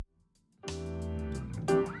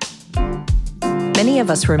Many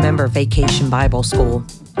of us remember Vacation Bible School.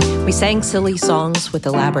 We sang silly songs with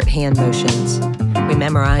elaborate hand motions. We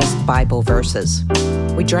memorized Bible verses.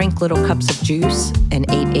 We drank little cups of juice and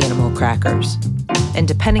ate animal crackers. And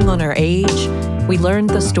depending on our age, we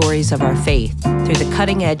learned the stories of our faith through the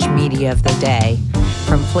cutting-edge media of the day,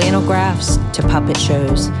 from flannel graphs to puppet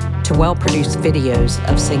shows to well-produced videos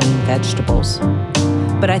of singing vegetables.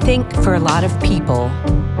 But I think for a lot of people,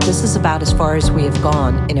 this is about as far as we have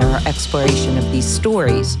gone in our exploration of these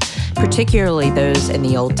stories, particularly those in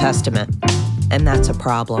the Old Testament. And that's a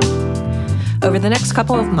problem. Over the next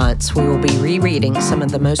couple of months, we will be rereading some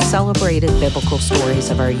of the most celebrated biblical stories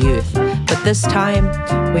of our youth, but this time,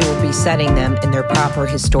 we will be setting them in their proper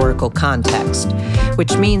historical context,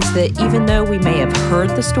 which means that even though we may have heard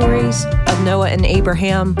the stories of Noah and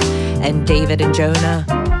Abraham and David and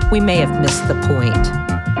Jonah, we may have missed the point.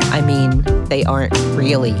 I mean, they aren't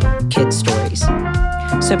really kid stories.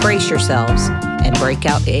 So brace yourselves and break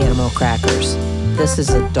out the animal crackers. This is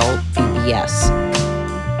Adult VBS.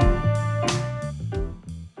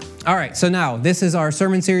 All right, so now this is our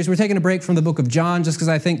sermon series. We're taking a break from the book of John just because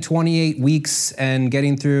I think 28 weeks and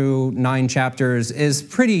getting through 9 chapters is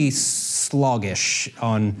pretty sluggish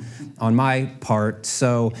on my part.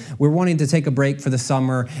 So we're wanting to take a break for the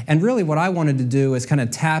summer. And really what I wanted to do is kind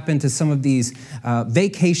of tap into some of these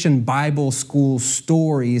vacation Bible school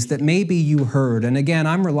stories that maybe you heard. And again,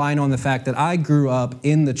 I'm relying on the fact that I grew up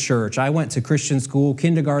in the church. I went to Christian school,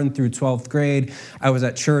 kindergarten through 12th grade. I was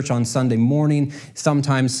at church on Sunday morning,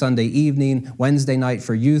 sometimes Sunday evening, Wednesday night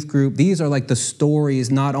for youth group. These are like the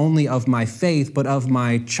stories not only of my faith, but of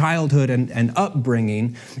my childhood and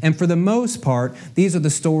upbringing. And for the most part, these are the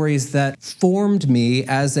stories that formed me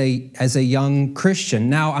as a young Christian.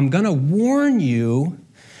 Now, I'm going to warn you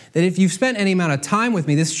that if you've spent any amount of time with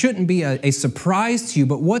me, this shouldn't be a surprise to you,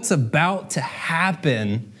 but what's about to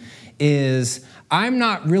happen is I'm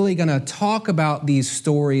not really going to talk about these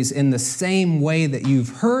stories in the same way that you've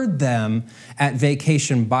heard them at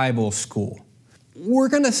Vacation Bible School. We're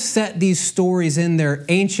going to set these stories in their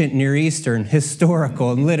ancient Near Eastern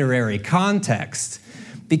historical and literary context,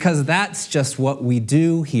 because that's just what we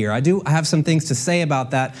do here. I have some things to say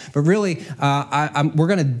about that, but really, we're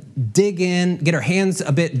going to dig in, get our hands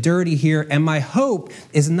a bit dirty here, and my hope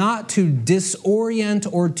is not to disorient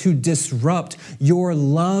or to disrupt your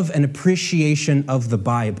love and appreciation of the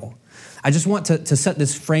Bible. I just want to set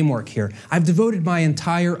this framework here. I've devoted my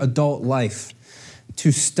entire adult life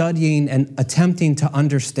to studying and attempting to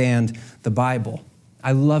understand the Bible.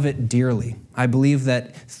 I love it dearly. I believe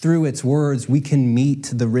that through its words, we can meet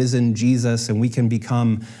the risen Jesus and we can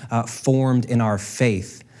become formed in our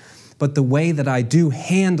faith. But the way that I do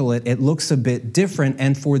handle it, it looks a bit different.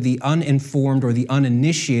 And for the uninformed or the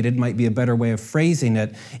uninitiated, might be a better way of phrasing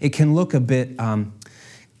it, it can look a bit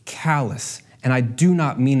callous. And I do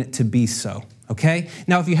not mean it to be so. Okay?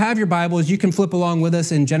 Now, if you have your Bibles, you can flip along with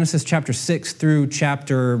us in Genesis chapter 6 through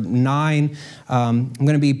chapter 9. I'm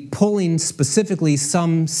going to be pulling specifically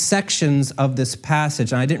some sections of this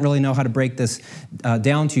passage. And I didn't really know how to break this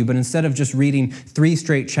down to you, but instead of just reading 3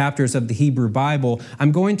 straight chapters of the Hebrew Bible,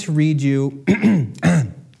 I'm going to read you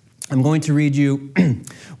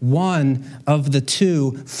one of the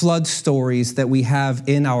 2 flood stories that we have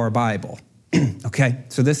in our Bible. Okay?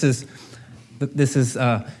 So this is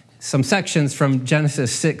some sections from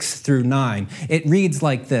Genesis 6 through 9. It reads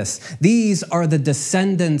like this. These are the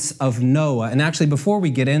descendants of Noah. And actually, before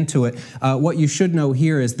we get into it, what you should know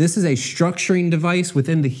here is this is a structuring device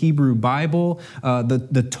within the Hebrew Bible.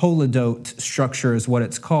 The Toledot structure is what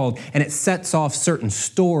it's called. And it sets off certain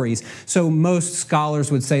stories. So most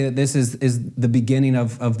scholars would say that this is the beginning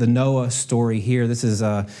of the Noah story here. This is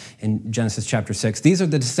in Genesis chapter 6. These are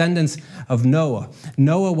the descendants of Noah.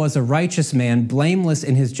 Noah was a righteous man, blameless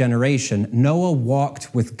in his generation. Noah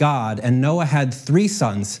walked with God, and Noah had 3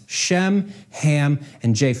 sons, Shem, Ham,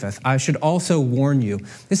 and Japheth. I should also warn you,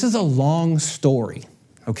 this is a long story,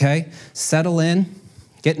 okay? Settle in,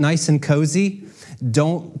 get nice and cozy.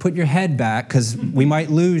 Don't put your head back because we might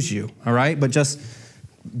lose you, all right? But just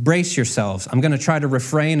brace yourselves. I'm going to try to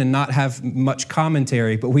refrain and not have much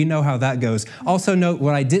commentary, but we know how that goes. Also note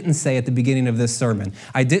what I didn't say at the beginning of this sermon.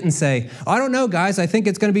 I didn't say, I don't know, guys, I think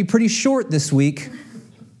it's going to be pretty short this week.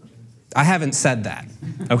 I haven't said that,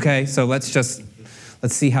 okay? So let's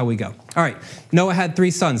see how we go. All right, Noah had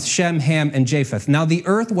 3 sons, Shem, Ham, and Japheth. Now the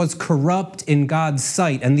earth was corrupt in God's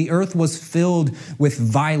sight, and the earth was filled with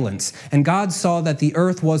violence. And God saw that the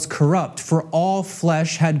earth was corrupt, for all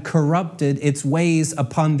flesh had corrupted its ways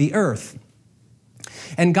upon the earth.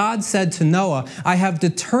 And God said to Noah, I have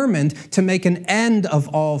determined to make an end of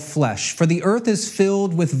all flesh, for the earth is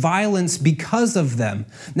filled with violence because of them.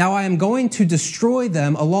 Now I am going to destroy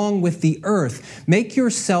them along with the earth. Make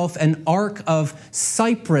yourself an ark of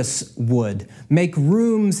cypress wood. Make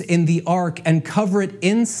rooms in the ark and cover it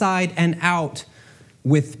inside and out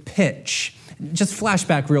with pitch. Just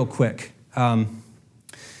flashback real quick.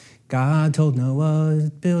 God told Noah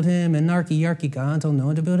to build him an arky. God told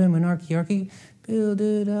Noah to build him an arky. Build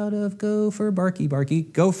it out of gopher, barky,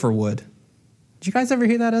 gopher wood. Did you guys ever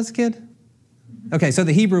hear that as a kid? Okay, so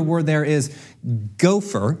the Hebrew word there is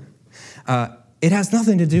gopher. It has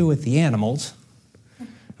nothing to do with the animals.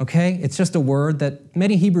 Okay, it's just a word that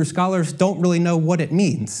many Hebrew scholars don't really know what it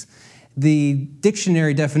means. The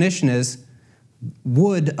dictionary definition is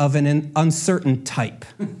wood of an uncertain type.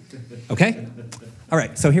 Okay? All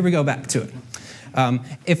right, so here we go back to it.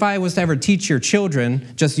 If I was to ever teach your children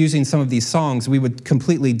just using some of these songs, we would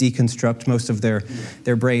completely deconstruct most of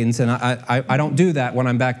their brains, and I don't do that when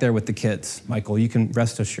I'm back there with the kids. Michael, you can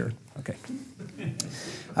rest assured. Okay.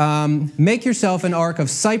 Make yourself an ark of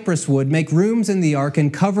cypress wood, make rooms in the ark,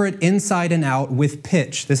 and cover it inside and out with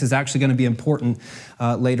pitch. This is actually going to be important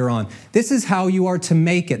later on. This is how you are to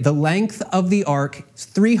make it. The length of the ark is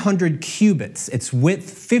 300 cubits, its width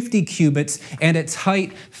 50 cubits, and its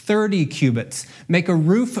height 30 cubits. Make a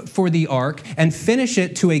roof for the ark and finish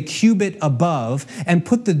it to a cubit above, and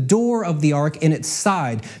put the door of the ark in its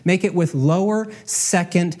side. Make it with lower,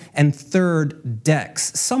 second, and third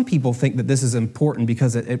decks. Some people think that this is important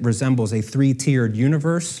because it resembles a three-tiered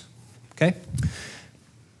universe. Okay?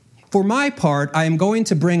 For my part, I am going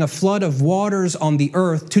to bring a flood of waters on the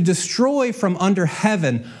earth to destroy from under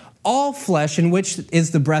heaven all flesh in which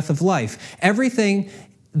is the breath of life. Everything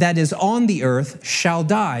that is on the earth shall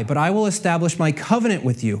die, but I will establish my covenant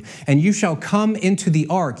with you, and you shall come into the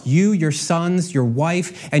ark, you, your sons, your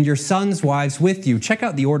wife, and your sons' wives with you. Check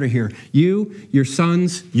out the order here. You, your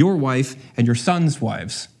sons, your wife, and your sons'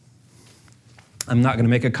 wives. I'm not going to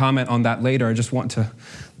make a comment on that later. I just want to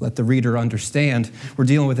let the reader understand. We're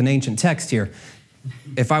dealing with an ancient text here.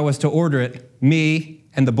 If I was to order it, me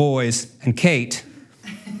and the boys and Kate,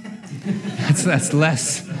 that's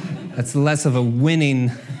less of a winning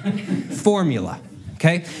formula,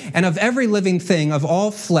 okay? And of every living thing, of all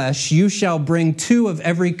flesh, you shall bring 2 of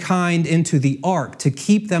every kind into the ark to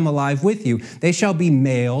keep them alive with you. They shall be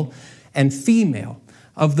male and female.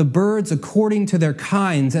 Of the birds according to their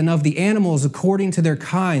kinds, and of the animals according to their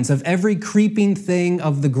kinds, of every creeping thing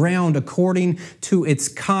of the ground according to its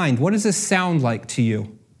kind. What does this sound like to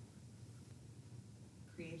you?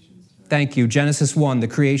 Creation story. Thank you. Genesis 1, the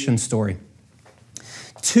creation story.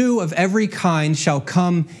 2 of every kind shall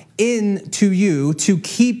come in to you to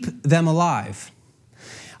keep them alive.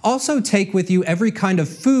 Also take with you every kind of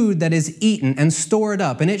food that is eaten and store it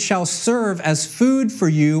up, and it shall serve as food for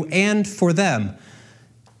you and for them.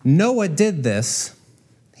 Noah did this.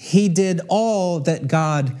 He did all that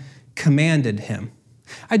God commanded him.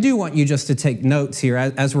 I do want you just to take notes here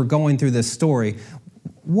as we're going through this story,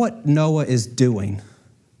 what Noah is doing,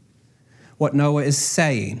 what Noah is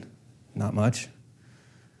saying. Not much.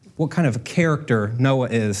 What kind of a character Noah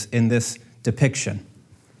is in this depiction.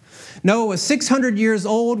 Noah was 600 years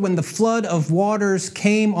old when the flood of waters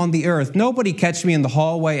came on the earth. Nobody catch me in the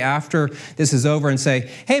hallway after this is over and say,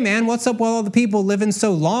 hey man, what's up with all the people living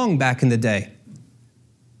so long back in the day?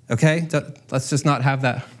 Okay, let's just not have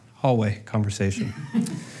that hallway conversation.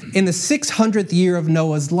 In the 600th year of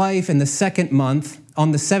Noah's life, in the 2nd month,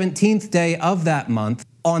 on the 17th day of that month,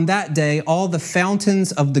 on that day, all the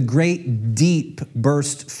fountains of the great deep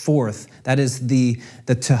burst forth. That is the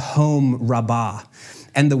Tehom Rabbah.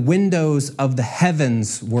 And the windows of the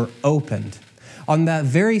heavens were opened. On that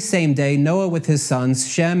very same day, Noah with his sons,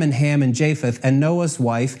 Shem and Ham and Japheth, and Noah's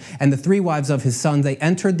wife, and the 3 wives of his sons, they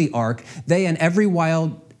entered the ark, they and every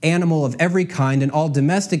wild animal of every kind, and all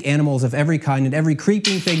domestic animals of every kind, and every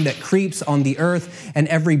creeping thing that creeps on the earth, and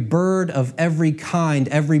every bird of every kind,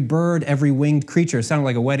 every bird, every winged creature. It sounded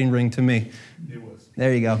like a wedding ring to me. It was.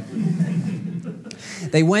 There you go.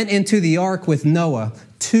 They went into the ark with Noah,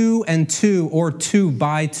 2 and 2, or 2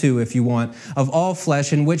 by 2 if you want, of all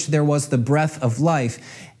flesh in which there was the breath of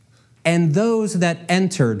life. And those that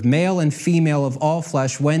entered, male and female of all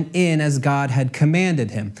flesh, went in as God had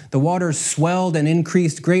commanded him. The waters swelled and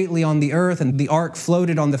increased greatly on the earth, and the ark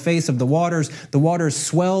floated on the face of the waters. The waters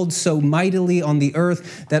swelled so mightily on the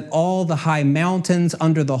earth that all the high mountains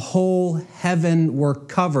under the whole heaven were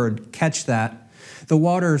covered. Catch that. The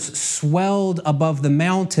waters swelled above the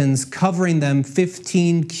mountains, covering them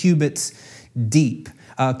 15 cubits deep.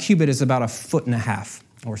 A cubit is about 1.5 feet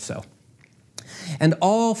or so. And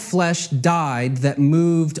all flesh died that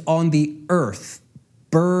moved on the earth.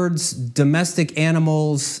 Birds, domestic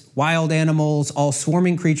animals, wild animals, all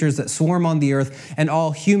swarming creatures that swarm on the earth, and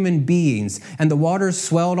all human beings. And the waters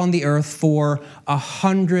swelled on the earth for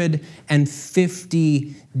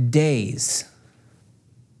 150 days.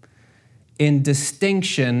 In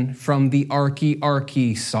distinction from the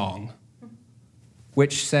Arky song,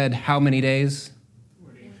 which said how many days?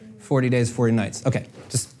 40 days, 40 nights. Okay,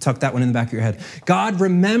 just tuck that one in the back of your head. God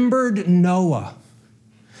remembered Noah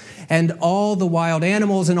and all the wild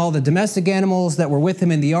animals and all the domestic animals that were with him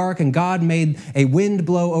in the ark, and God made a wind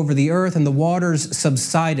blow over the earth, and the waters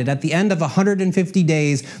subsided. At the end of 150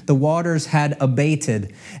 days, the waters had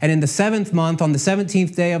abated. And in the 7th month, on the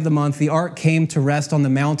 17th day of the month, the ark came to rest on the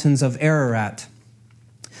mountains of Ararat.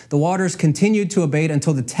 The waters continued to abate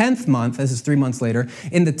until the 10th month. This is 3 months later.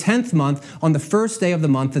 In the 10th month, on the first day of the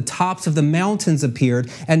month, the tops of the mountains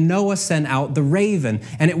appeared, and Noah sent out the raven,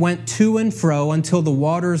 and it went to and fro until the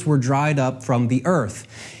waters were dried up from the earth.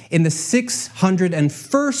 In the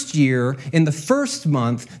 601st year, in the 1st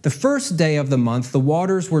month, the first day of the month, the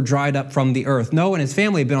waters were dried up from the earth. Noah and his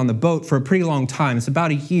family had been on the boat for a pretty long time. It's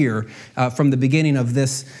about a year from the beginning of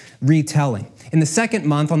this retelling. In the 2nd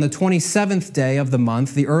month, on the 27th day of the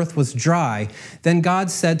month, the earth was dry. Then God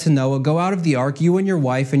said to Noah, "Go out of the ark, you and your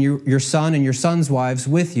wife and your son and your son's wives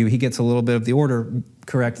with you." He gets a little bit of the order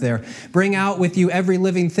correct there. "Bring out with you every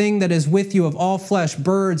living thing that is with you of all flesh,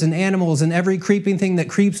 birds and animals, and every creeping thing that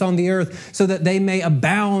creeps on the earth, so that they may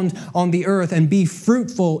abound on the earth and be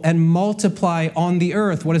fruitful and multiply on the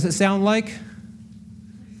earth." What does it sound like?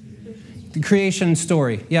 The creation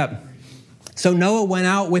story. Yep. So Noah went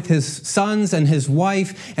out with his sons and his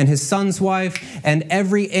wife and his son's wife, and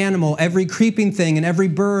every animal, every creeping thing, and every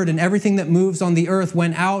bird and everything that moves on the earth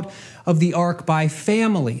went out of the ark by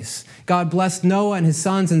families. God blessed Noah and his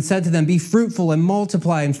sons and said to them, "Be fruitful and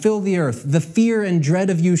multiply and fill the earth. The fear and dread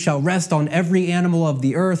of you shall rest on every animal of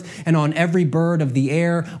the earth and on every bird of the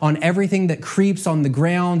air, on everything that creeps on the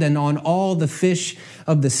ground and on all the fish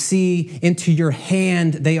of the sea. Into your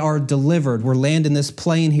hand they are delivered." We're landing this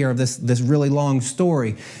plane here of this really long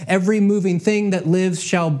story. "Every moving thing that lives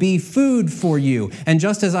shall be food for you. And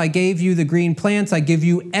just as I gave you the green plants, I give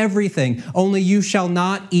you everything. Only you shall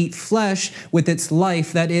not eat flesh with its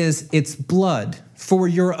life, that is, its blood. For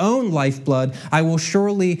your own lifeblood, I will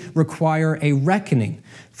surely require a reckoning.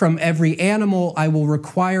 From every animal, I will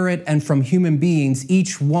require it, and from human beings,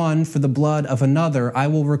 each one for the blood of another, I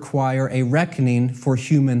will require a reckoning for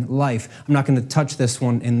human life." I'm not going to touch this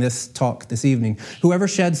one in this talk this evening. "Whoever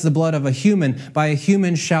sheds the blood of a human, by a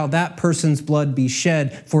human shall that person's blood be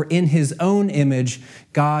shed, for in his own image,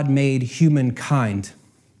 God made humankind.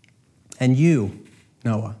 And you,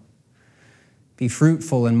 Noah, be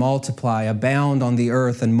fruitful and multiply, abound on the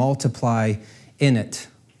earth and multiply in it."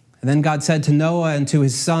 And then God said to Noah and to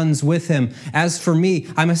his sons with him, "As for me,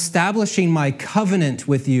 I'm establishing my covenant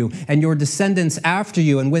with you and your descendants after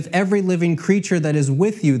you, and with every living creature that is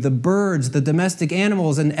with you, the birds, the domestic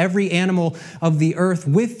animals, and every animal of the earth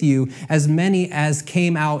with you, as many as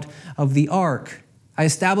came out of the ark. I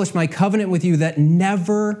establish my covenant with you that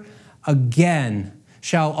never again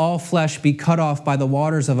shall all flesh be cut off by the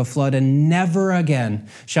waters of a flood, and never again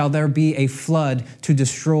shall there be a flood to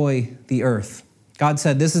destroy the earth." God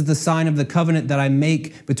said, "This is the sign of the covenant that I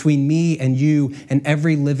make between me and you and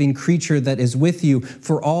every living creature that is with you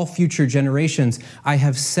for all future generations. I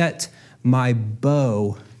have set my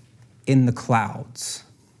bow in the clouds."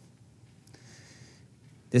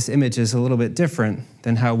 This image is a little bit different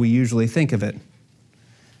than how we usually think of it.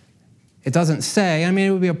 It doesn't say,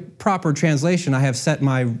 it would be a proper translation, "I have set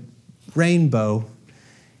my rainbow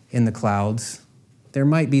in the clouds." There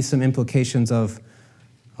might be some implications of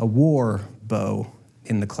a war bow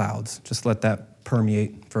in the clouds. Just let that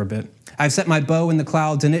permeate for a bit. "I've set my bow in the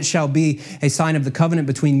clouds, and it shall be a sign of the covenant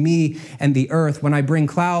between me and the earth. When I bring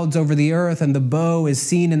clouds over the earth and the bow is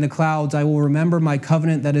seen in the clouds, I will remember my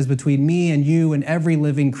covenant that is between me and you and every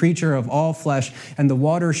living creature of all flesh, and the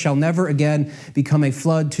water shall never again become a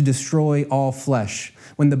flood to destroy all flesh.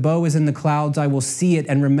 When the bow is in the clouds, I will see it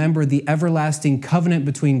and remember the everlasting covenant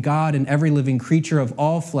between God and every living creature of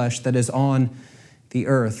all flesh that is on the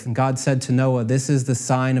earth." And God said to Noah, "This is the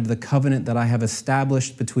sign of the covenant that I have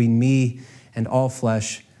established between me and all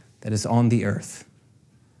flesh that is on the earth."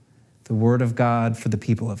 The word of God for the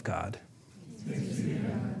people of God.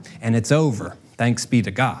 And it's over. Thanks be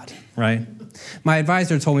to God, right? My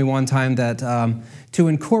advisor told me one time that to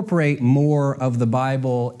incorporate more of the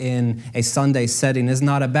Bible in a Sunday setting is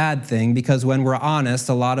not a bad thing, because when we're honest,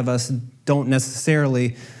 a lot of us don't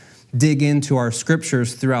necessarily dig into our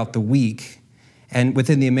scriptures throughout the week. And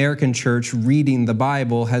within the American church, reading the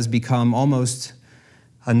Bible has become almost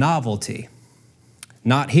a novelty.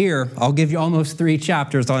 Not here. I'll give you almost 3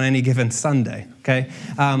 chapters on any given Sunday, okay?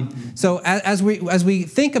 So as we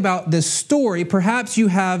think about this story, perhaps you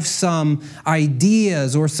have some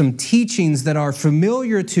ideas or some teachings that are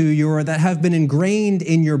familiar to you or that have been ingrained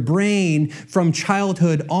in your brain from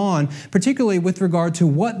childhood on, particularly with regard to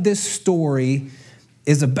what this story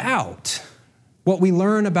is about. What we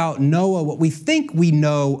learn about Noah, what we think we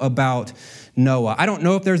know about Noah. I don't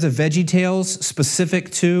know if there's a VeggieTales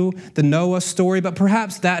specific to the Noah story, but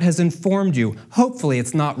perhaps that has informed you. Hopefully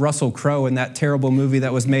it's not Russell Crowe in that terrible movie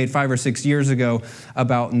that was made 5 or 6 years ago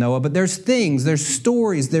about Noah, but there's things, there's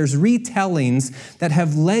stories, there's retellings that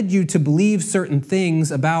have led you to believe certain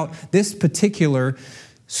things about this particular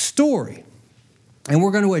story. And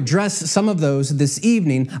we're going to address some of those this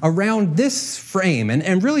evening around this frame.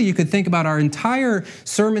 And really, you could think about our entire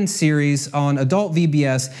sermon series on adult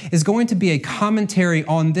VBS is going to be a commentary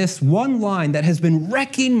on this one line that has been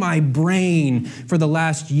wrecking my brain for the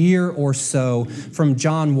last year or so from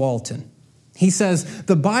John Walton. He says,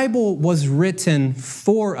 the Bible was written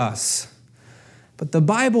for us, but the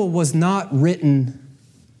Bible was not written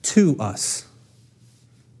to us.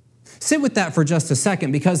 Sit with that for just a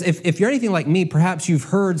second, because if you're anything like me, perhaps you've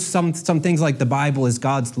heard some things like the Bible is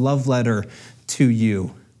God's love letter to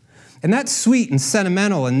you. And that's sweet and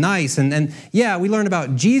sentimental and nice. And yeah, we learn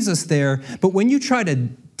about Jesus there. But when you try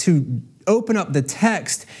to open up the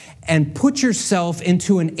text and put yourself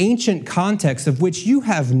into an ancient context of which you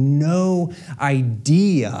have no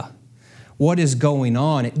idea what is going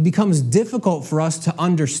on, it becomes difficult for us to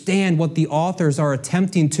understand what the authors are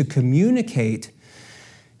attempting to communicate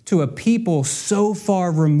to a people so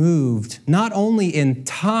far removed, not only in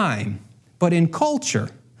time, but in culture.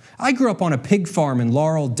 I grew up on a pig farm in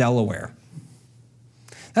Laurel, Delaware.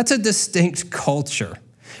 That's a distinct culture.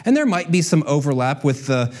 And there might be some overlap with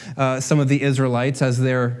some of the Israelites as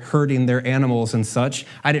they're herding their animals and such.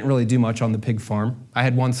 I didn't really do much on the pig farm. I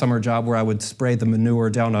had one summer job where I would spray the manure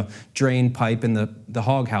down a drain pipe in the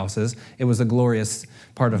hog houses. It was a glorious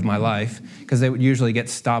part of my life because they would usually get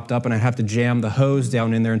stopped up and I'd have to jam the hose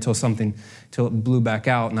down in there until it blew back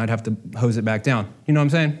out and I'd have to hose it back down. You know what I'm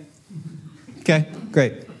saying? Okay,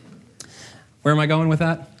 great. Where am I going with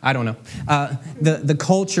that? I don't know. The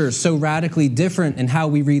culture is so radically different in how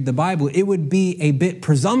we read the Bible. It would be a bit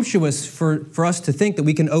presumptuous for us to think that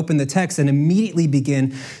we can open the text and immediately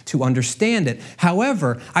begin to understand it.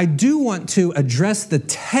 However, I do want to address the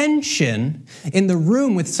tension in the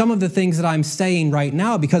room with some of the things that I'm saying right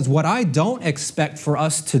now, because what I don't expect for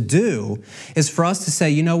us to do is for us to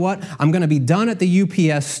say, you know what, I'm going to be done at the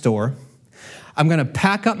UPS store. I'm going to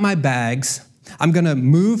pack up my bags. I'm going to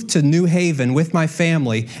move to New Haven with my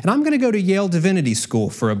family, and I'm going to go to Yale Divinity School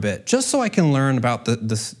for a bit, just so I can learn about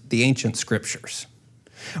the ancient scriptures.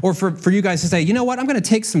 Or for you guys to say, you know what, I'm going to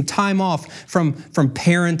take some time off from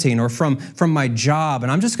parenting or from my job,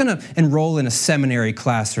 and I'm just going to enroll in a seminary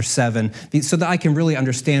class or 7 so that I can really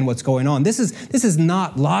understand what's going on. This is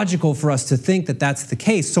not logical for us to think that that's the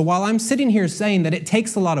case. So while I'm sitting here saying that it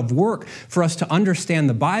takes a lot of work for us to understand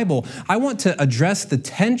the Bible, I want to address the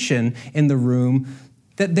tension in the room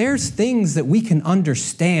that there's things that we can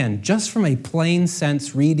understand just from a plain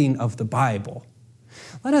sense reading of the Bible.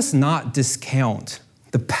 Let us not discount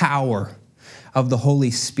the power of the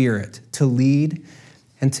Holy Spirit to lead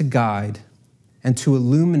and to guide and to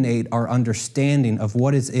illuminate our understanding of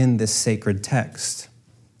what is in this sacred text.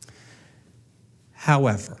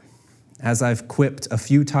 However, as I've quipped a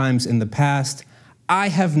few times in the past, I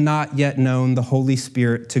have not yet known the Holy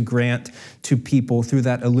Spirit to grant to people through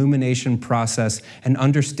that illumination process an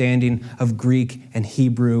understanding of Greek and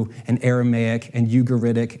Hebrew and Aramaic and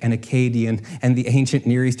Ugaritic and Akkadian and the ancient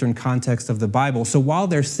Near Eastern context of the Bible. So while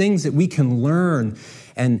there's things that we can learn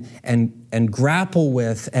and grapple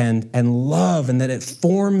with and love and that it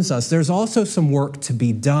forms us, there's also some work to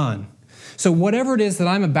be done. So whatever it is that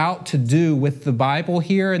I'm about to do with the Bible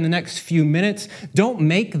here in the next few minutes, don't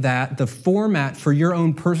make that the format for your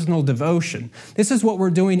own personal devotion. This is what we're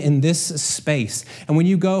doing in this space. And when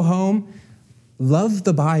you go home, love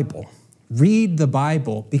the Bible. Read the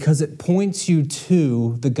Bible because it points you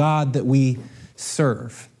to the God that we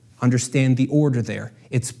serve. Understand the order there.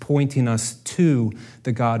 It's pointing us to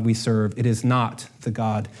the God we serve. It is not the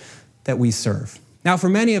God that we serve. Now, for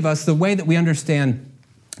many of us, the way that we understand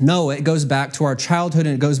No, it goes back to our childhood,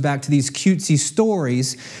 and it goes back to these cutesy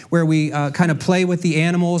stories where we kind of play with the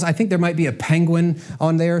animals. I think there might be a penguin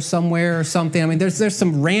on there somewhere or something. I mean, there's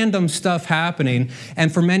some random stuff happening.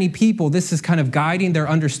 And for many people, this is kind of guiding their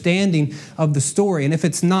understanding of the story. And if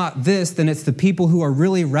it's not this, then it's the people who are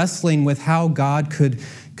really wrestling with how God could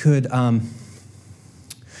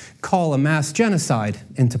call a mass genocide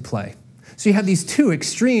into play. So you have these two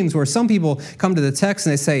extremes where some people come to the text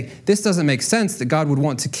and they say, this doesn't make sense that God would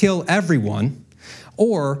want to kill everyone.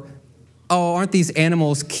 Or, oh, aren't these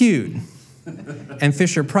animals cute? And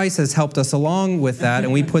Fisher Price has helped us along with that.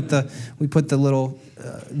 And we put the little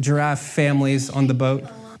giraffe families on the boat.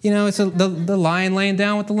 You know, it's the lion laying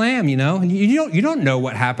down with the lamb, you know. And you don't know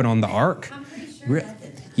what happened on the ark. I'm pretty sure that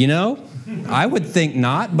did. You know, I would think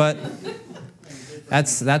not, but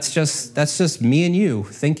that's just me and you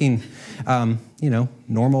thinking,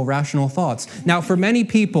 normal, rational thoughts. Now, for many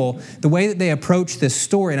people, the way that they approach this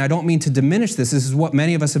story, and I don't mean to diminish this is what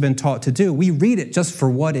many of us have been taught to do. We read it just for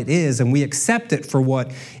what it is, and we accept it for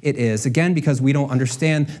what it is. Again, because we don't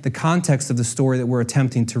understand the context of the story that we're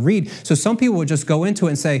attempting to read. So some people would just go into it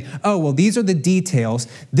and say, oh, well, these are the details.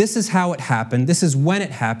 This is how it happened. This is when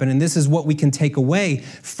it happened, and this is what we can take away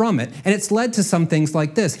from it. And it's led to some things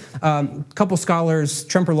like this. A couple scholars,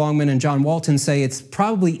 Tremper Longman and John Walton, say it's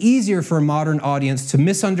probably easier for a modern audience to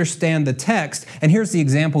misunderstand the text, and here's the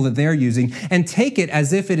example that they're using, and take it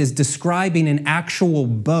as if it is describing an actual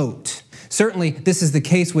boat. Certainly, this is the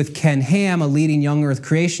case with Ken Ham, a leading young earth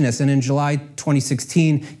creationist, and in July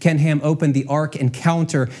 2016, Ken Ham opened the Ark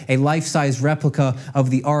Encounter, a life-size replica of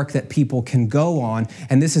the Ark that people can go on,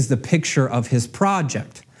 and this is the picture of his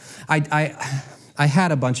project. I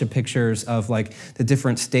had a bunch of pictures of like the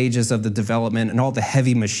different stages of the development and all the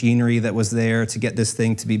heavy machinery that was there to get this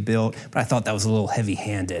thing to be built, but I thought that was a little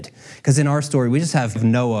heavy-handed. Because in our story, we just have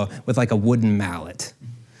Noah with like a wooden mallet.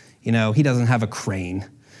 You know, he doesn't have a crane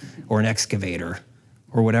or an excavator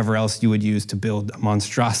or whatever else you would use to build a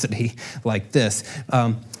monstrosity like this.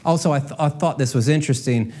 Also, I thought this was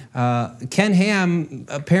interesting. Ken Ham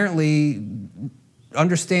apparently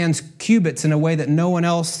understands cubits in a way that no one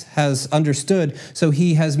else has understood. So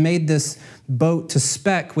he has made this boat to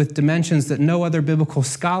spec with dimensions that no other biblical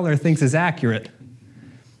scholar thinks is accurate.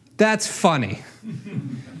 That's funny.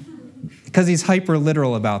 Because he's hyper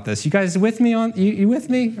literal about this. You guys with me on you with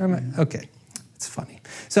me? Okay. It's funny.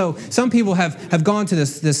 So some people have gone to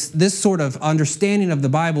this sort of understanding of the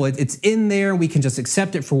Bible. It's in there. We can just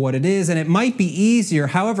accept it for what it is, and it might be easier.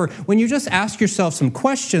 However, when you just ask yourself some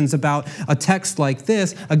questions about a text like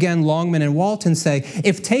this, again, Longman and Walton say,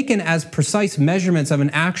 if taken as precise measurements of an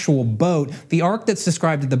actual boat, the ark that's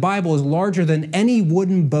described in the Bible is larger than any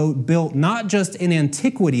wooden boat built, not just in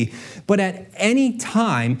antiquity, but at any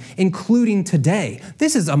time, including today.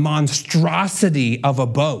 This is a monstrosity of a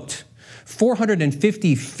boat.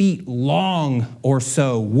 450 feet long or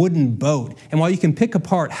so, wooden boat. And while you can pick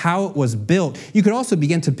apart how it was built, you could also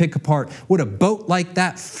begin to pick apart, would a boat like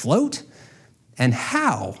that float? And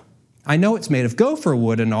how? I know it's made of gopher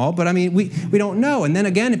wood and all, but I mean, we don't know. And then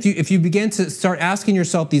again, if you begin to start asking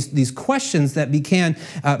yourself these questions that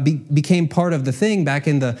became part of the thing back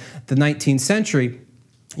in the 19th century,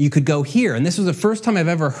 you could go here. And this was the first time I've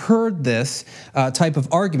ever heard this type of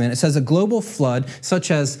argument. It says a global flood such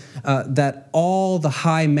as that all the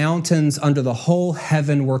high mountains under the whole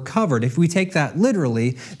heaven were covered. If we take that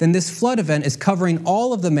literally, then this flood event is covering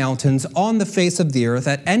all of the mountains on the face of the earth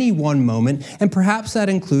at any one moment, and perhaps that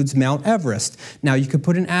includes Mount Everest. Now, you could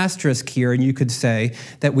put an asterisk here, and you could say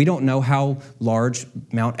that we don't know how large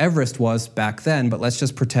Mount Everest was back then, but let's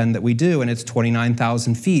just pretend that we do, and it's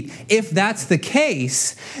 29,000 feet. If that's the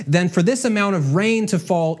case, then for this amount of rain to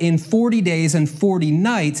fall in 40 days and 40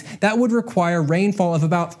 nights, that would require rainfall of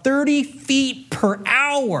about 30 feet per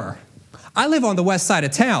hour. I live on the west side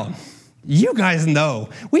of town. You guys know,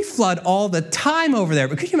 we flood all the time over there.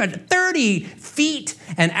 But could you imagine 30 feet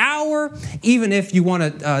an hour? Even if you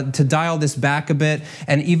want to dial this back a bit,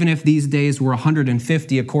 and even if these days were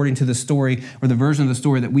 150, according to the story, or the version of the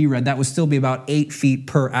story that we read, that would still be about 8 feet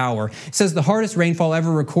per hour. It says the hardest rainfall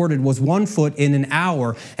ever recorded was 1 foot in an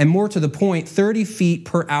hour, and more to the point, 30 feet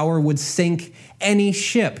per hour would sink any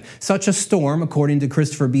ship. Such a storm, according to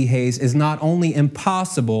Christopher B. Hayes, is not only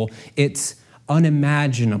impossible, it's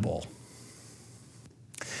unimaginable.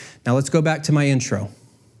 Now let's go back to my intro.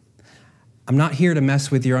 I'm not here to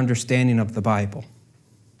mess with your understanding of the Bible.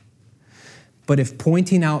 But if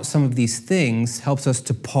pointing out some of these things helps us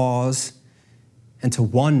to pause and to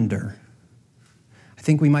wonder, I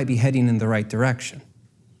think we might be heading in the right direction.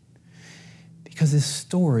 Because this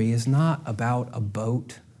story is not about a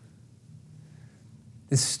boat.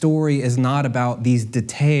 This story is not about these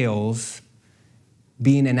details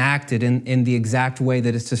being enacted in the exact way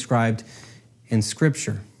that it's described in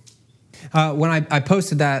Scripture. When I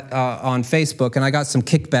posted that on Facebook, and I got some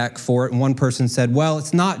kickback for it, and one person said, well,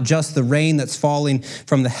 it's not just the rain that's falling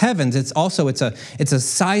from the heavens, it's a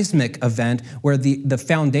seismic event where the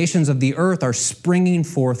foundations of the earth are springing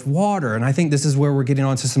forth water. And I think this is where we're getting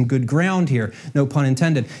onto some good ground here, no pun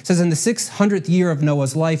intended. It says, in the 600th year of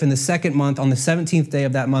Noah's life, in the second month, on the 17th day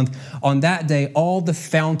of that month, on that day, all the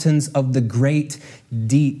fountains of the great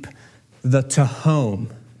deep, the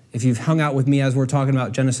Tehom. If you've hung out with me as we're talking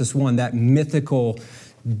about Genesis 1, that mythical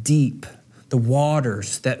deep, the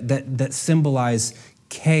waters that symbolize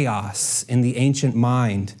chaos in the ancient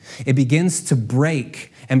mind, it begins to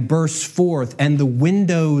break and burst forth, and the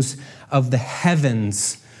windows of the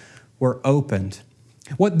heavens were opened.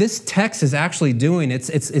 What this text is actually doing,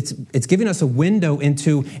 it's giving us a window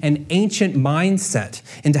into an ancient mindset,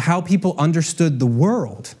 into how people understood the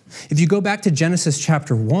world. If you go back to Genesis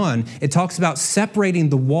chapter 1, it talks about separating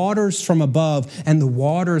the waters from above and the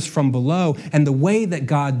waters from below. And the way that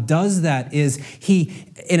God does that is he,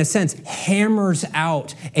 in a sense, hammers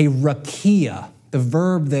out a rakia. The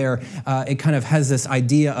verb there, it kind of has this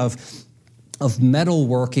idea of metal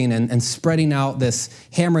working and spreading out this,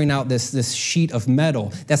 hammering out this sheet of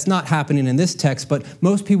metal. That's not happening in this text, but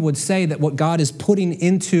most people would say that what God is putting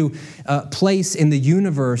into place in the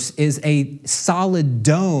universe is a solid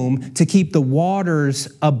dome to keep the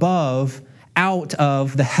waters above out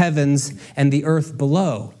of the heavens and the earth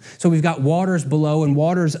below. So we've got waters below and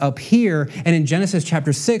waters up here. And in Genesis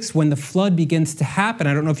chapter 6, when the flood begins to happen,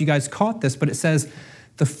 I don't know if you guys caught this, but it says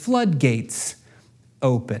the floodgates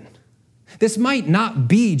open. This might not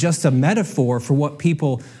be just a metaphor for what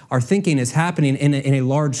people are thinking is happening in a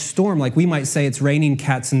large storm. Like we might say it's raining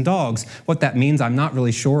cats and dogs. What that means, I'm not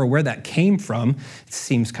really sure, or where that came from. It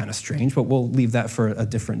seems kind of strange, but we'll leave that for a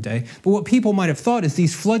different day. But what people might have thought is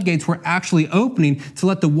these floodgates were actually opening to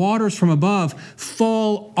let the waters from above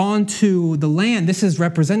fall onto the land. This is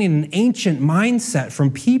representing an ancient mindset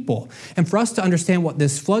from people. And for us to understand what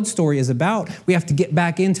this flood story is about, we have to get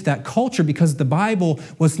back into that culture, because the Bible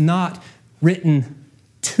was not written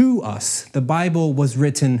to us. The Bible was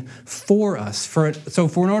written for us.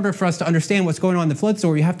 In order for us to understand what's going on in the flood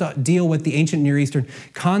story, you have to deal with the ancient Near Eastern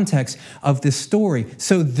context of this story.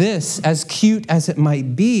 So this, as cute as it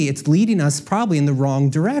might be, it's leading us probably in the wrong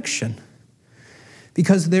direction.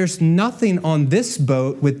 Because there's nothing on this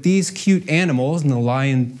boat with these cute animals and the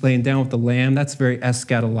lion laying down with the lamb. That's very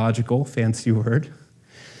eschatological, fancy word.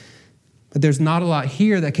 But there's not a lot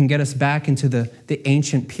here that can get us back into the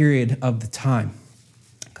ancient period of the time.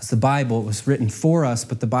 Because the Bible was written for us,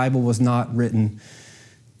 but the Bible was not written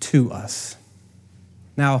to us.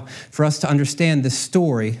 Now, for us to understand this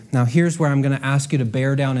story, now here's where I'm going to ask you to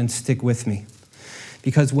bear down and stick with me.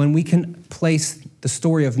 Because when we can place the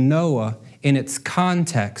story of Noah in its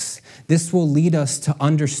context, this will lead us to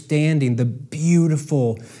understanding the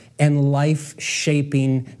beautiful and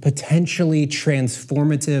life-shaping, potentially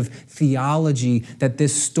transformative theology that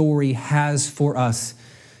this story has for us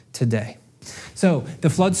today. So the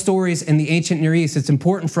flood stories in the ancient Near East, it's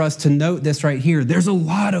important for us to note this right here. There's a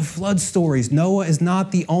lot of flood stories. Noah is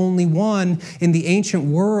not the only one in the ancient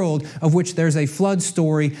world of which there's a flood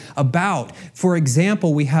story about. For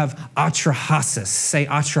example, we have Atrahasis. Say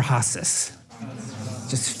Atrahasis.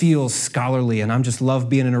 Just feels scholarly, and I just love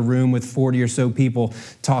being in a room with 40 or so people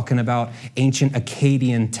talking about ancient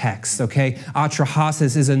Akkadian texts, okay?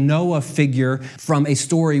 Atrahasis is a Noah figure from a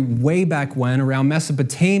story way back when around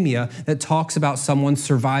Mesopotamia that talks about someone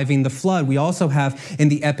surviving the flood. We also have in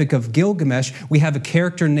the Epic of Gilgamesh, we have a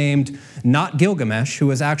character named not Gilgamesh, who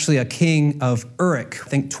was actually a king of Uruk, I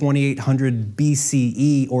think 2800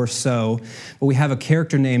 BCE or so, but we have a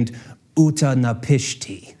character named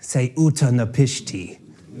Utanapishti. Say Utanapishti.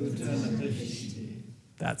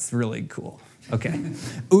 That's really cool. Okay.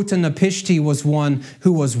 Utanapishti was one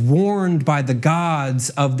who was warned by the gods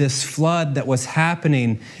of this flood that was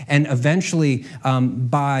happening, and eventually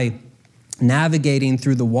by navigating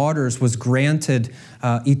through the waters was granted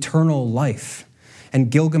eternal life. And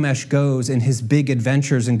Gilgamesh goes in his big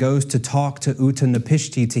adventures and goes to talk to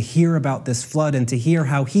Utanapishti to hear about this flood and to hear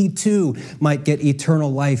how he too might get eternal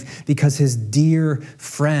life, because his dear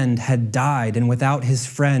friend had died. And without his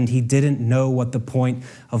friend, he didn't know what the point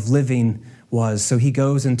of living was. So he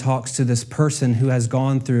goes and talks to this person who has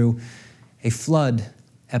gone through a flood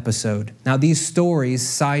episode. Now, these stories,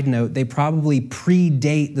 side note, they probably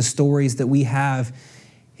predate the stories that we have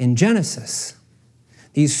in Genesis.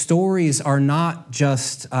 These stories are not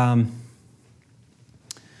just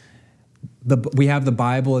we have the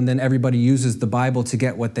Bible and then everybody uses the Bible to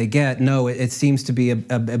get what they get. No, it seems to be a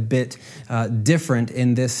bit different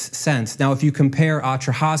in this sense. Now, if you compare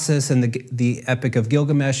Atrahasis and the Epic of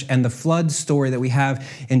Gilgamesh and the flood story that we have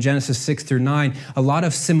in Genesis 6 through 9, a lot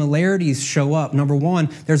of similarities show up. Number one,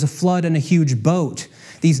 there's a flood and a huge boat.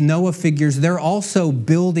 These Noah figures, they're also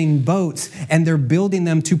building boats, and they're building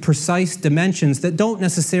them to precise dimensions that don't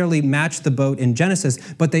necessarily match the boat in Genesis,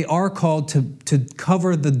 but they are called to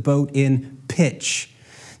cover the boat in pitch,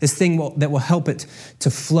 this thing that will help it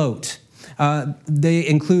to float. They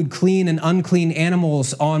include clean and unclean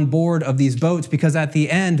animals on board of these boats because at the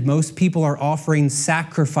end, most people are offering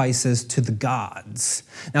sacrifices to the gods.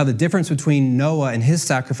 Now, the difference between Noah and his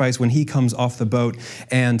sacrifice when he comes off the boat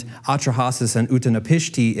and Atrahasis and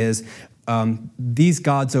Utanapishti is these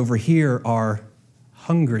gods over here are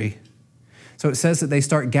hungry. So it says that they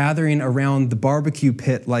start gathering around the barbecue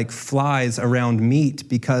pit like flies around meat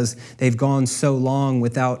because they've gone so long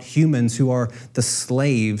without humans who are the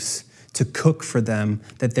slaves to cook for them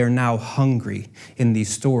that they're now hungry in these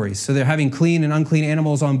stories. So they're having clean and unclean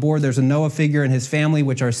animals on board. There's a Noah figure and his family,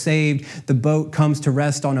 which are saved. The boat comes to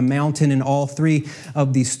rest on a mountain in all three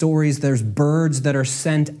of these stories. There's birds that are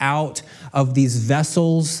sent out of these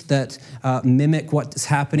vessels that mimic what's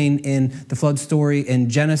happening in the flood story in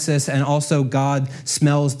Genesis. And also God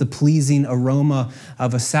smells the pleasing aroma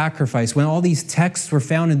of a sacrifice. When all these texts were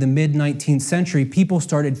found in the mid-19th century, people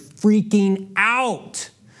started freaking out,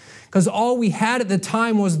 because all we had at the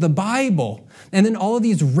time was the Bible. And then all of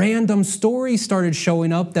these random stories started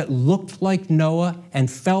showing up that looked like Noah and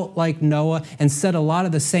felt like Noah and said a lot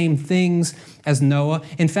of the same things as Noah.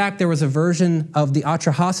 In fact, there was a version of the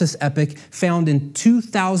Atrahasis epic found in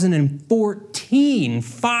 2014,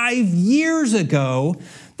 5 years ago,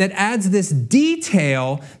 that adds this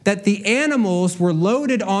detail that the animals were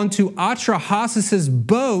loaded onto Atrahasis's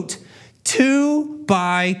boat 2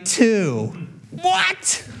 by 2.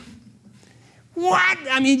 What? What?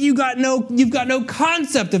 I mean, you've got no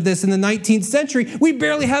concept of this in the 19th century. We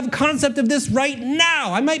barely have concept of this right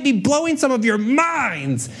now. I might be blowing some of your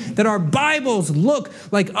minds that our Bibles look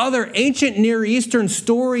like other ancient Near Eastern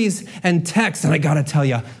stories and texts. And I got to tell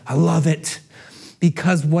you, I love it.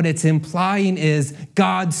 Because what it's implying is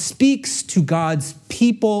God speaks to God's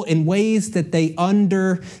people in ways that they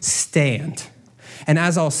understand. And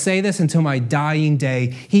as I'll say this until my dying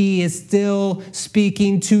day, he is still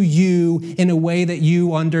speaking to you in a way that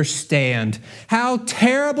you understand. How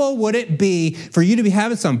terrible would it be for you to be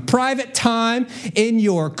having some private time in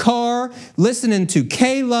your car, listening to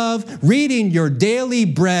K-Love, reading your daily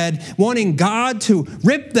bread, wanting God to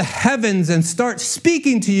rip the heavens and start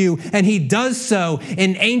speaking to you, and he does so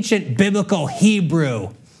in ancient biblical Hebrew.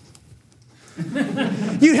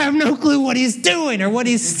 You'd have no clue what he's doing or what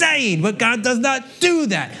he's saying, but God does not do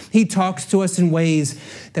that. He talks to us in ways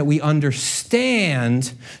that we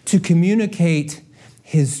understand to communicate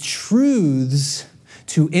his truths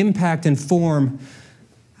to impact and form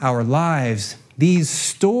our lives. These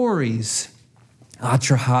stories,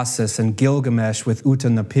 Atrahasis and Gilgamesh with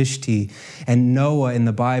Utanapishti and Noah in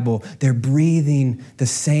the Bible, they're breathing the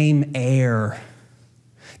same air.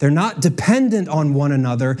 They're not dependent on one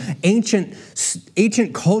another. Ancient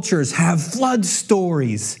cultures have flood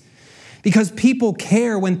stories because people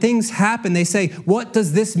care when things happen. They say, what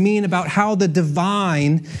does this mean about how the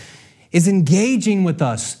divine is engaging with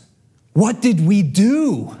us? What did we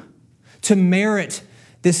do to merit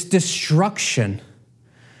this destruction?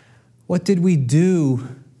 What did we do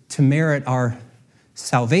to merit our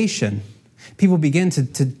salvation? People begin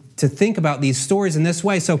to think about these stories in this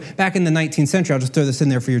way. So back in the 19th century, I'll just throw this in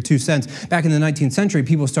there for your 2 cents. Back in the 19th century,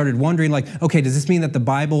 people started wondering, like, okay, does this mean that the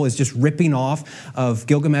Bible is just ripping off of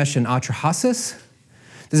Gilgamesh and Atrahasis?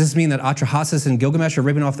 Does this mean that Atrahasis and Gilgamesh are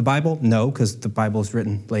ripping off the Bible? No, because the Bible is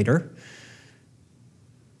written later.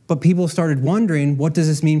 But people started wondering, what does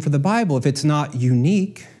this mean for the Bible? If it's not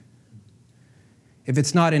unique, if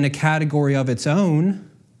it's not in a category of its own,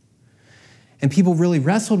 and people really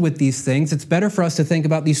wrestled with these things, it's better for us to think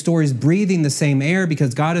about these stories breathing the same air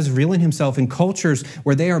because God is revealing himself in cultures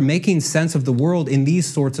where they are making sense of the world in these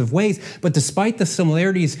sorts of ways. But despite the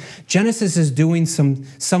similarities, Genesis is doing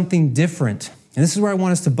something different. And this is where I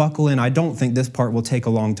want us to buckle in. I don't think this part will take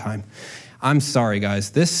a long time. I'm sorry,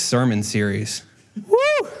 guys. This sermon series,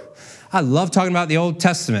 woo! I love talking about the Old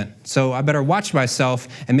Testament, so I better watch myself,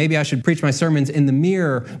 and maybe I should preach my sermons in the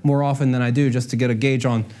mirror more often than I do just to get a gauge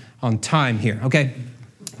on time here, okay?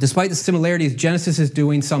 Despite the similarities, Genesis is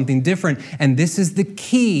doing something different, and this is the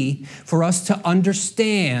key for us to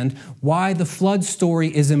understand why the flood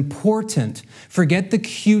story is important. Forget the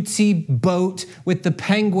cutesy boat with the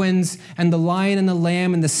penguins and the lion and the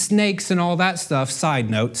lamb and the snakes and all that stuff. Side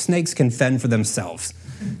note, snakes can fend for themselves.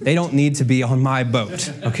 They don't need to be on my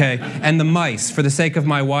boat, okay? And the mice, for the sake of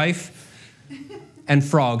my wife, and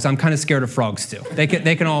frogs. I'm kind of scared of frogs too. They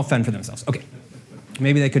can all fend for themselves. Okay.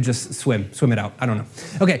 Maybe they could just swim it out. I don't know.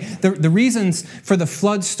 Okay, the reasons for the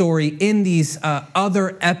flood story in these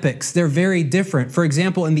other epics, they're very different. For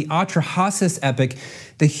example, in the Atrahasis epic,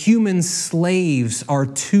 the human slaves are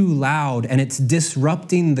too loud and it's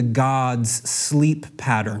disrupting the gods' sleep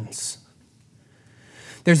patterns.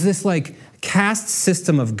 There's this caste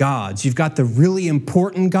system of gods. You've got the really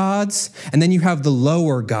important gods, and then you have the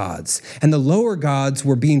lower gods. And the lower gods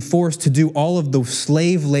were being forced to do all of the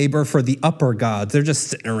slave labor for the upper gods. They're just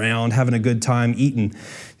sitting around having a good time eating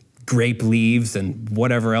grape leaves and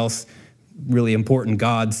whatever else really important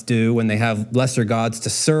gods do when they have lesser gods to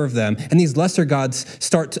serve them. And these lesser gods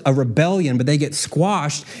start a rebellion, but they get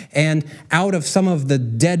squashed, and out of some of the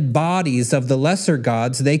dead bodies of the lesser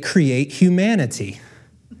gods, they create humanity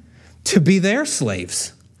to be their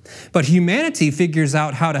slaves. But humanity figures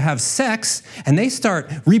out how to have sex, and they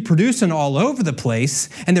start reproducing all over the place,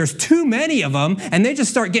 and there's too many of them, and they just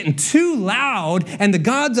start getting too loud, and the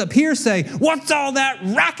gods up here say, "What's all that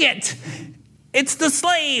racket?" It's the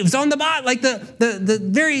slaves on the bot, the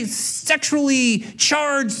very sexually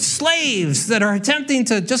charged slaves that are attempting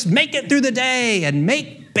to just make it through the day and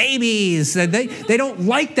make babies. They don't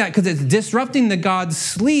like that because it's disrupting the gods'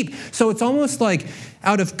 sleep. So it's almost like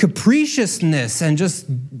out of capriciousness and just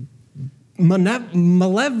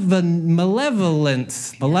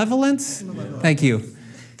malevolence. Malevolence? Thank you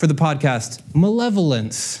for the podcast.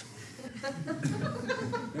 Malevolence.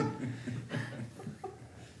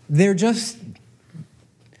 They're just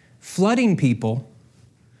flooding people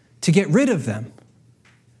to get rid of them.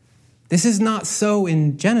 This is not so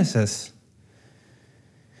in Genesis.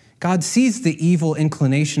 God sees the evil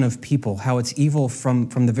inclination of people, how it's evil from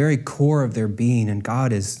the very core of their being, and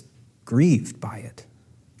God is grieved by it.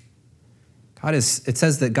 It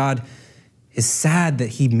says that God is sad that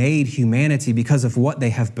he made humanity because of what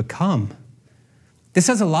they have become. This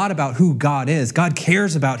says a lot about who God is. God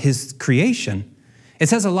cares about his creation. It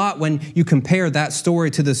says a lot when you compare that story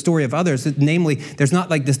to the story of others. Namely, there's not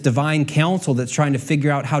this divine council that's trying to figure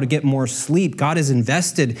out how to get more sleep. God is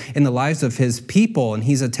invested in the lives of his people, and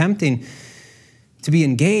he's attempting to be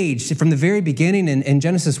engaged. From the very beginning in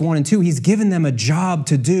Genesis 1 and 2, he's given them a job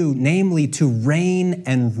to do, namely to reign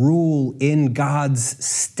and rule in God's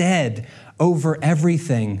stead over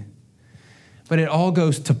everything. But it all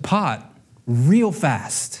goes to pot real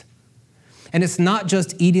fast. And it's not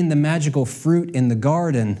just eating the magical fruit in the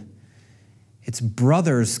garden. It's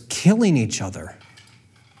brothers killing each other.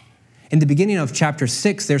 In the beginning of chapter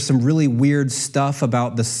 6, there's some really weird stuff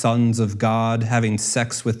about the sons of God having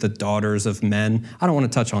sex with the daughters of men. I don't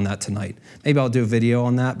want to touch on that tonight. Maybe I'll do a video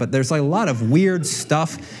on that. But there's a lot of weird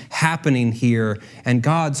stuff happening here. And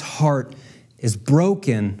God's heart is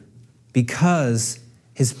broken because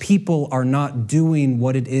his people are not doing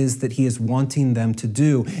what it is that he is wanting them to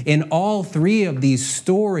do. In all three of these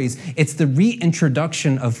stories, it's the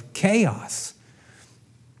reintroduction of chaos.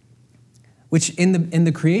 Which in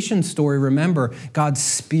the creation story, remember, God's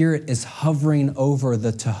spirit is hovering over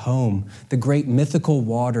the Tehom, the great mythical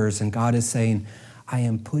waters, and God is saying, I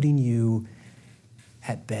am putting you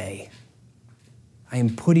at bay. I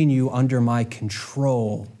am putting you under my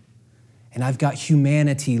control. And I've got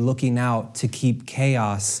humanity looking out to keep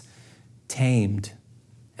chaos tamed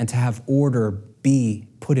and to have order be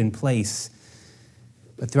put in place.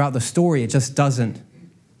 But throughout the story, it just doesn't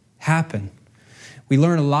happen. We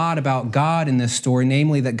learn a lot about God in this story,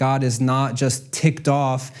 namely that God is not just ticked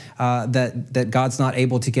off, that God's not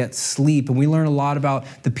able to get sleep. And we learn a lot about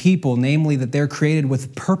the people, namely that they're created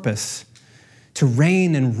with purpose to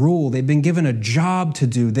reign and rule. They've been given a job to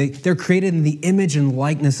do. They're created in the image and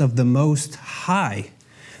likeness of the Most High.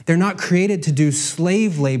 They're not created to do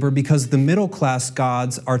slave labor because the middle class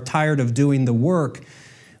gods are tired of doing the work.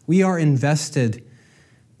 We are invested.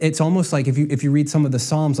 It's almost like if you read some of the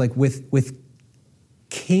Psalms, like with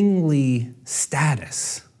kingly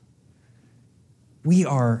status. We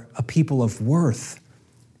are a people of worth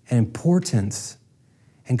and importance,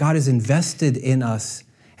 and God is invested in us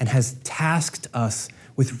and has tasked us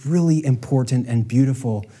with really important and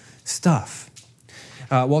beautiful stuff.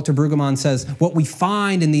 Walter Brueggemann says, what we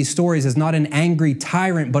find in these stories is not an angry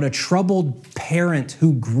tyrant, but a troubled parent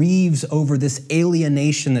who grieves over this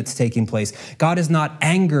alienation that's taking place. God is not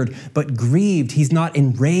angered, but grieved. He's not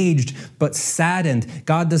enraged, but saddened.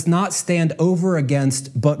 God does not stand over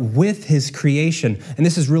against, but with his creation. And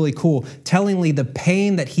this is really cool. Tellingly, the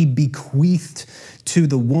pain that he bequeathed to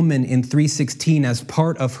the woman in 3:16 as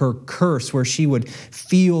part of her curse, where she would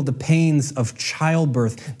feel the pains of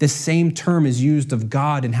childbirth. This same term is used of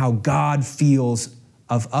God and how God feels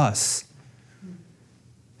of us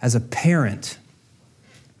as a parent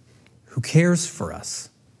who cares for us.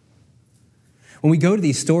 When we go to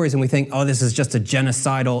these stories and we think, oh, this is just a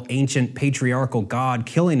genocidal, ancient, patriarchal God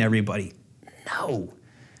killing everybody. No.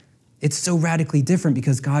 It's so radically different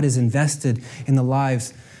because God is invested in the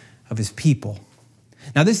lives of his people.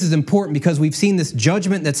 Now, this is important because we've seen this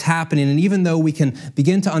judgment that's happening, and even though we can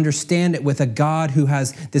begin to understand it with a God who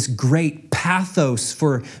has this great pathos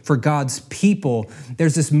for God's people,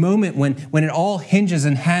 there's this moment when it all hinges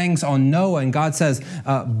and hangs on Noah, and God says,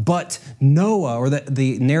 but Noah, or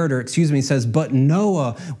the narrator, says, but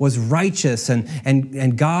Noah was righteous,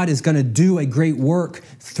 and God is going to do a great work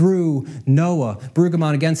through Noah.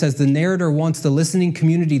 Brueggemann again says, the narrator wants the listening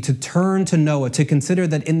community to turn to Noah, to consider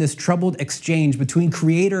that in this troubled exchange between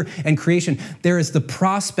creator and creation, there is the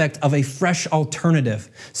prospect of a fresh alternative.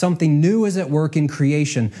 Something new is at work in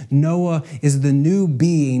creation. Noah is the new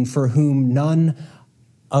being for whom none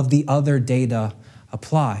of the other data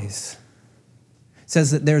applies. It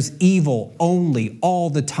says that there's evil only all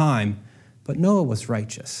the time, but Noah was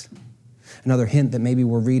righteous. Another hint that maybe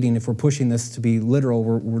we're reading, if we're pushing this to be literal,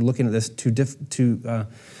 we're looking at this in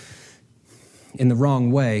the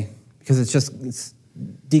wrong way, because it's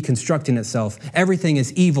deconstructing itself. Everything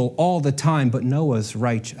is evil all the time, but Noah's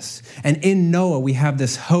righteous. And in Noah, we have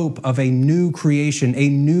this hope of a new creation, a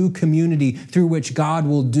new community through which God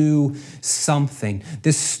will do something.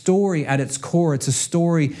 This story at its core, it's a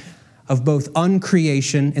story of both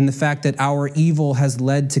uncreation in the fact that our evil has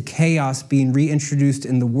led to chaos being reintroduced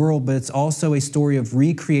in the world, but it's also a story of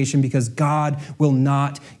recreation because God will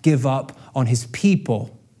not give up on his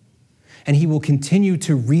people. And he will continue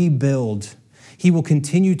to rebuild. He will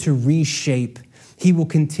continue to reshape. He will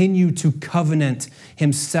continue to covenant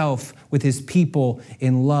himself with his people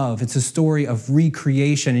in love. It's a story of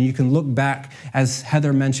recreation. And you can look back, as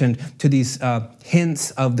Heather mentioned, to these hints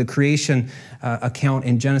of the creation account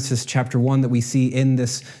in Genesis chapter 1 that we see in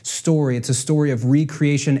this story. It's a story of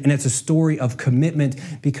recreation, and it's a story of commitment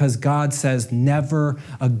because God says, never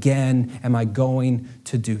again am I going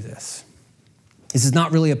to do this. This is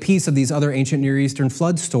not really a piece of these other ancient Near Eastern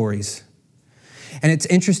flood stories. And it's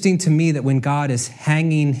interesting to me that when God is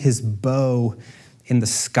hanging his bow in the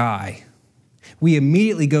sky, we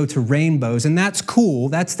immediately go to rainbows, and that's cool.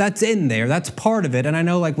 That's in there. That's part of it. And I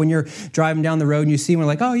know, like, when you're driving down the road and you see one,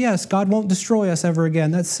 like, oh yes, God won't destroy us ever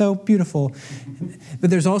again. That's so beautiful. But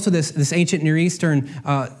there's also this ancient Near Eastern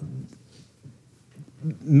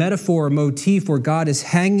metaphor or motif where God is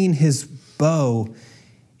hanging his bow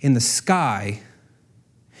in the sky.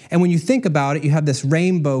 And when you think about it, you have this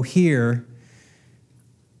rainbow here.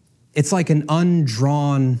 It's like an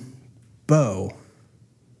undrawn bow.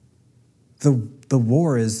 The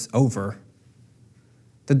war is over.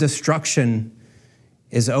 The destruction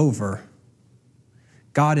is over.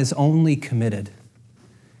 God is only committed.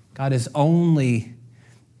 God is only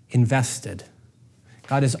invested.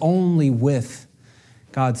 God is only with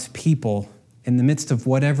God's people in the midst of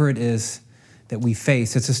whatever it is that we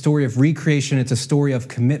face. It's a story of recreation. It's a story of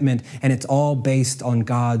commitment, and it's all based on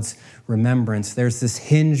God's remembrance. There's this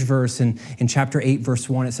hinge verse in chapter 8, verse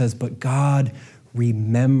 1. It says, but God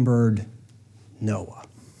remembered Noah.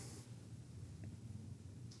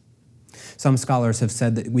 Some scholars have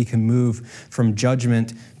said that we can move from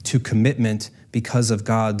judgment to commitment because of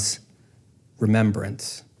God's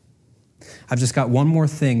remembrance. I've just got one more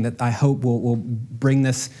thing that I hope will bring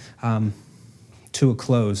this to a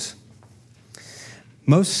close.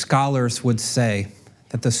 Most scholars would say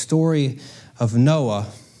that the story of Noah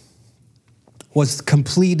was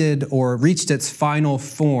completed or reached its final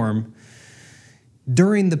form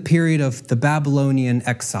during the period of the Babylonian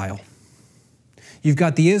exile. You've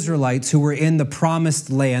got the Israelites who were in the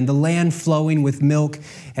promised land, the land flowing with milk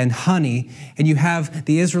and honey. And you have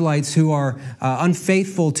the Israelites who are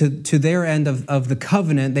unfaithful to their end of the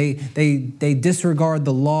covenant. They disregard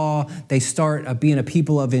the law. They start being a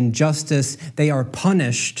people of injustice. They are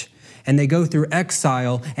punished. and they go through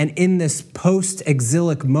exile. And in this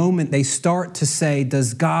post-exilic moment, they start to say,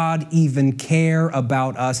 does God even care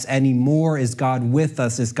about us anymore? Is God with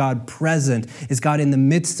us? Is God present? Is God in the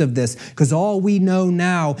midst of this? Because all we know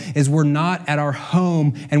now is we're not at our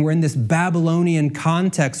home, and we're in this Babylonian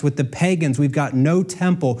context with the pagans. We've got no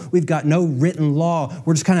temple. We've got no written law.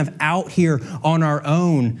 We're just kind of out here on our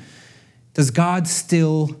own. Does God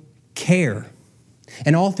still care?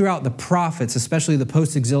 And all throughout the prophets, especially the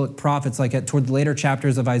post-exilic prophets, like toward the later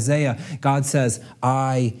chapters of Isaiah, God says,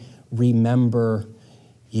 I remember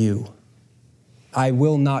you. I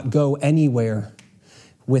will not go anywhere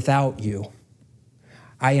without you.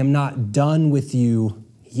 I am not done with you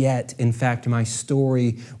yet. In fact, my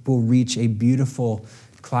story will reach a beautiful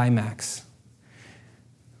climax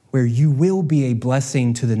where you will be a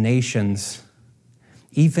blessing to the nations,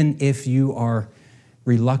 even if you are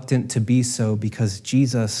reluctant to be so, because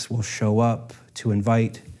Jesus will show up to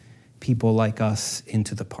invite people like us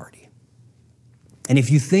into the party. And if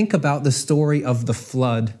you think about the story of the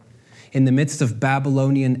flood in the midst of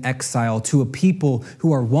Babylonian exile to a people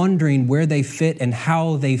who are wondering where they fit and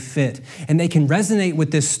how they fit, and they can resonate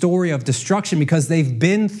with this story of destruction because they've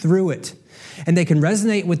been through it. And they can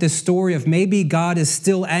resonate with this story of maybe God is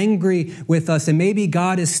still angry with us, and maybe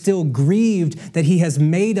God is still grieved that he has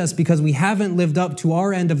made us because we haven't lived up to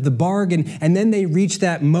our end of the bargain. And then they reach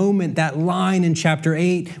that moment, that line in chapter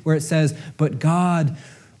 8 where it says, but God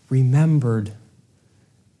remembered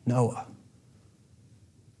Noah.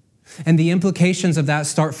 And the implications of that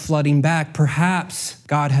start flooding back. Perhaps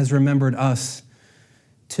God has remembered us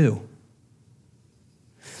too.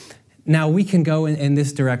 Now, we can go in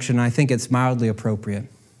this direction. I think it's mildly appropriate.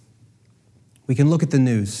 We can look at the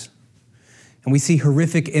news, and we see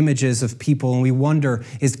horrific images of people, and we wonder,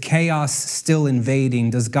 is chaos still invading?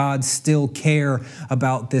 Does God still care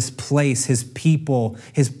about this place, his people,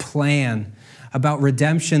 his plan, about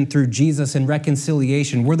redemption through Jesus and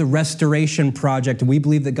reconciliation? We're the Restoration Project, and we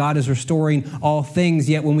believe that God is restoring all things,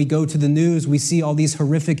 yet when we go to the news, we see all these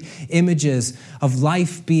horrific images of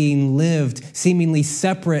life being lived, seemingly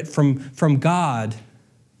separate from God.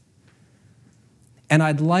 And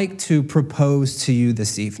I'd like to propose to you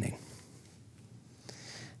this evening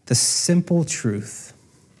the simple truth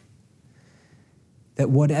that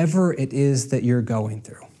whatever it is that you're going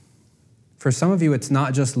through, for some of you, it's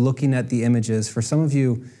not just looking at the images. For some of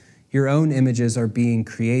you, your own images are being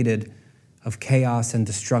created of chaos and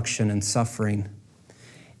destruction and suffering.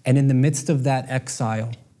 And in the midst of that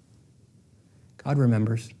exile, God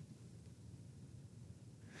remembers.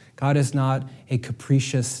 God is not a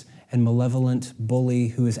capricious and malevolent bully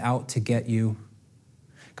who is out to get you.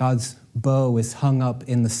 God's bow is hung up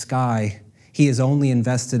in the sky. He is only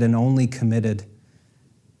invested and only committed.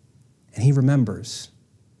 And he remembers.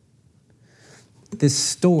 This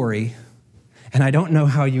story, and I don't know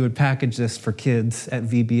how you would package this for kids at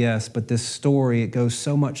VBS, but this story, it goes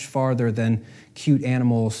so much farther than cute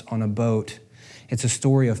animals on a boat. It's a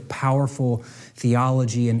story of powerful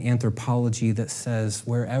theology and anthropology that says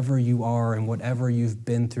wherever you are and whatever you've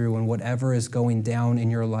been through and whatever is going down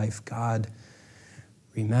in your life, God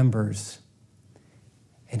remembers,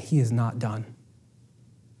 and he is not done.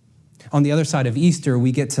 On the other side of Easter,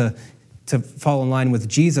 we get to fall in line with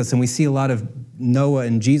Jesus, and we see a lot of Noah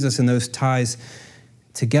and Jesus and those ties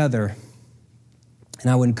together. And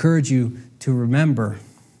I would encourage you to remember,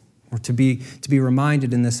 or to be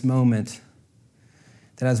reminded in this moment,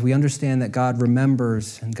 that as we understand that God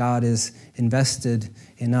remembers and God is invested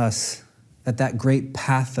in us, that great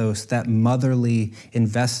pathos, that motherly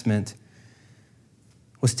investment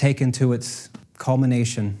was taken to its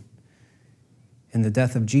culmination in the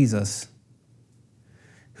death of Jesus,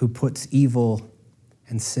 who puts evil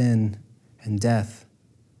and sin and death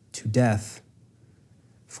to death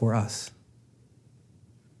for us.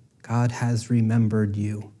 God has remembered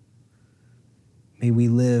you. May we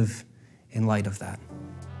live in light of that.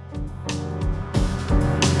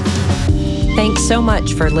 Thanks so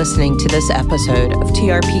much for listening to this episode of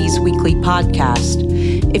TRP's weekly podcast.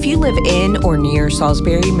 If you live in or near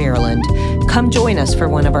Salisbury, Maryland, come join us for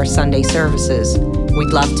one of our Sunday services. We'd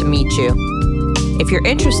love to meet you. If you're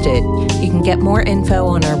interested, you can get more info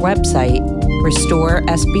on our website,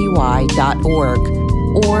 restoresby.org,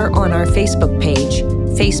 or on our Facebook page,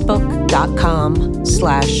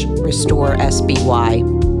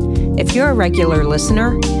 facebook.com/restoresby. If you're a regular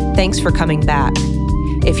listener, thanks for coming back.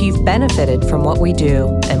 If you've benefited from what we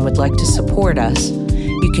do and would like to support us,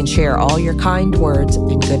 you can share all your kind words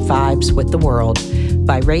and good vibes with the world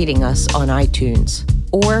by rating us on iTunes.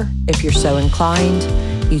 Or, if you're so inclined,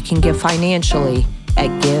 you can give financially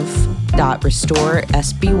at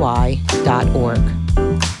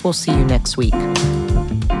give.restoresby.org. We'll see you next week.